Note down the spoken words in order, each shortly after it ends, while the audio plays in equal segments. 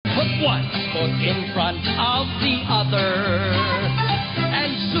one foot in front of the other,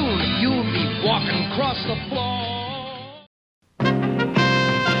 and soon you'll be walking across the floor.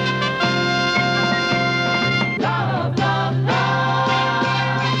 Love, love, love,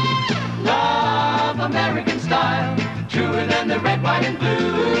 love American style, truer than the red, white, and blue.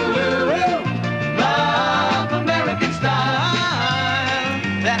 Love American style,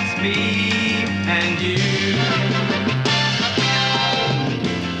 that's me and you.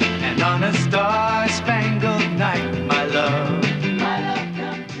 On a star-spangled night, my love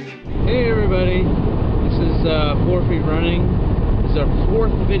come true. Hey everybody, this is 4 Feet Running. This is our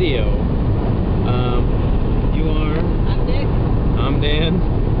 4th video. You are? I'm Dick. I'm Dan.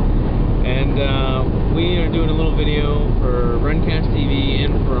 And we are doing a little video for Runcast TV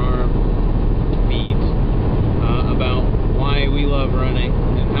and for our feed about why we love running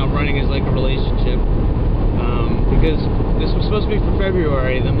and how running is like a relationship. Because this was supposed to be for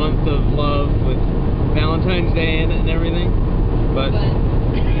February, the month of love with Valentine's Day and everything, but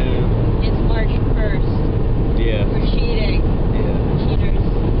it's March 1st. Yeah. We're cheating. Yeah. Cheaters.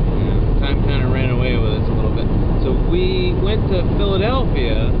 Yeah. Time kind of ran away with us a little bit. So we went to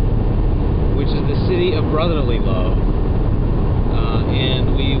Philadelphia, which is the city of brotherly love,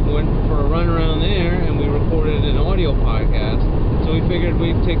 and we went for a run around there, and we recorded an audio podcast. So we figured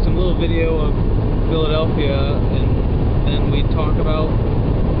we'd take some little video of Philadelphia, and then we talk about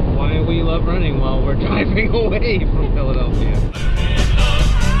why we love running while we're driving away from Philadelphia.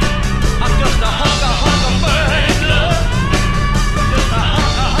 I'm just a hunker bird in love. Just a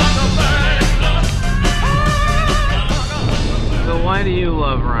hunker bird in love. So why do you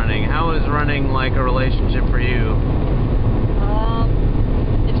love running? How is running like a relationship for you?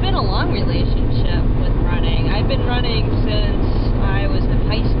 It's been a long relationship with running. I've been running since I was in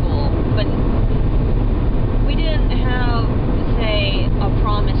high school, but we didn't have, say, a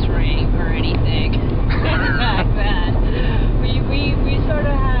promise ring or anything back then. We sort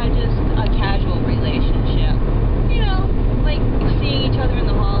of had just a casual relationship. You know, like seeing each other in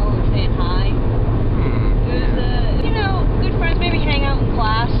the hall and saying hi. It was, good friends, maybe hang out in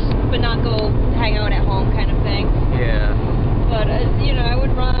class, but not go hang out at home kind of thing. Yeah. But, I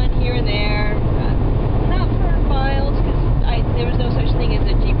would run here and there, not for miles, because there was no such thing as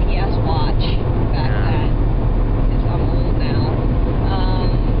a GPS watch back then, because I'm old now.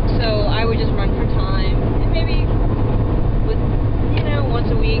 So I would just run for time, and maybe with,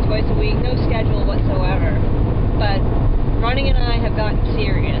 once a week, twice a week, no schedule whatsoever. But running and I have gotten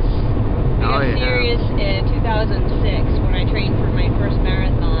serious. We got serious in 2006 when I trained for my first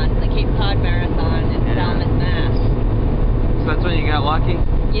marathon, the Cape Cod Marathon in Falmouth, Mass. So that's when you got lucky?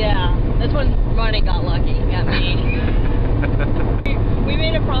 Yeah, that's when running got lucky, got me. we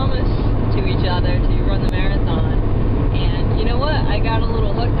made a promise to each other to run the marathon, and you know what? I got a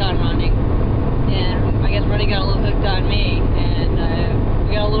little hooked on running, and I guess running got a little hooked on me, and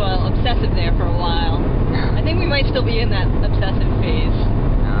we got a little obsessive there for a while. I think we might still be in that obsessive phase.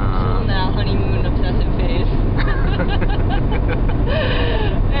 Still in that honeymoon obsessive phase.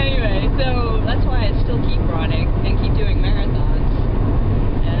 Anyway, so that's why I still keep running and keep doing marathons.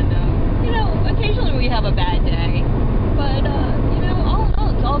 And, occasionally we have a bad day, but, all in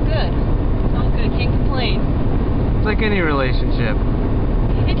all, it's all good. It's all good, can't complain. It's like any relationship.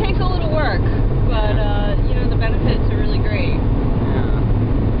 It takes a little work, but, the benefits are really great.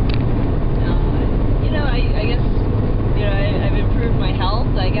 I guess, I've improved my health,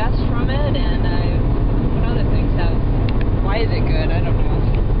 I guess, from it, and what other things have? Why is it good? I don't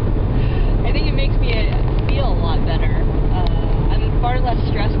know. I think it makes me feel a lot better. I'm far less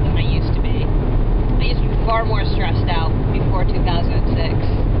stressed than I used to be. I used to be far more stressed out before 2006.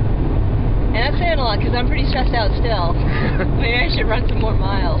 And that's saying a lot, because I'm pretty stressed out still. Maybe I should run some more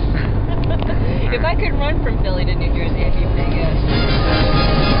miles. If I could run from Philly to New Jersey, I'd be pretty good.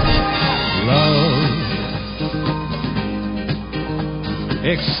 Love,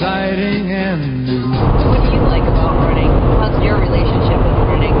 exciting and new. So what do you like about running? How's your relationship with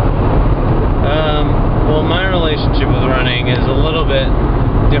running? Well, my relationship with running is a little bit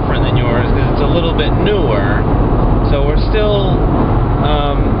different than yours because it's a little bit newer. So we're still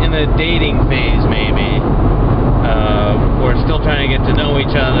in the dating phase, maybe. We're still trying to get to know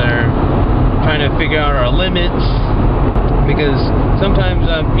each other, trying to figure out our limits. Because sometimes,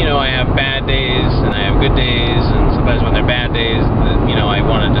 I have bad days and I have good days, and sometimes when they're bad days, I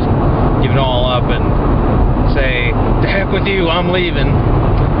want to just give it all up and say, "To heck with you, I'm leaving."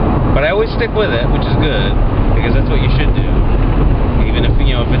 But I always stick with it, which is good, because that's what you should do. Even if,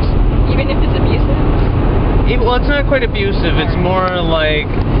 if it's... Even if it's abusive? Well, it's not quite abusive. It's more like,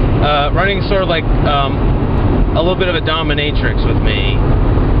 running's sort of like a little bit of a dominatrix with me.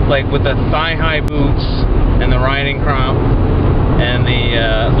 like with the thigh-high boots and the riding crop and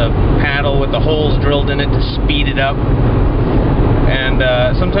the paddle with the holes drilled in it to speed it up. And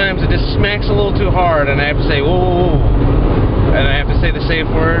sometimes it just smacks a little too hard, and I have to say, whoa, whoa, whoa. And I have to say the safe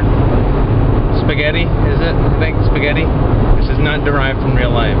word. Spaghetti, is it? I think spaghetti. This is not derived from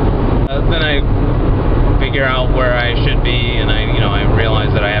real life. Then I figure out where I should be, and I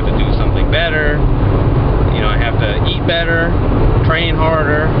realize that I have to do something better. I have to eat better, train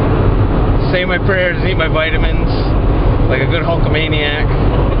harder, say my prayers, eat my vitamins, like a good Hulkamaniac.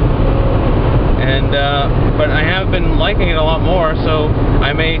 And but I have been liking it a lot more, so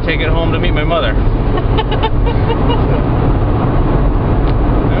I may take it home to meet my mother. I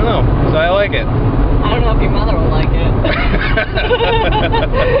don't know, because I like it. I don't know if your mother will like it.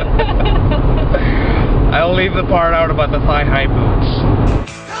 I'll leave the part out about the thigh-high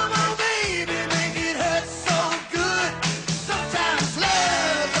boots.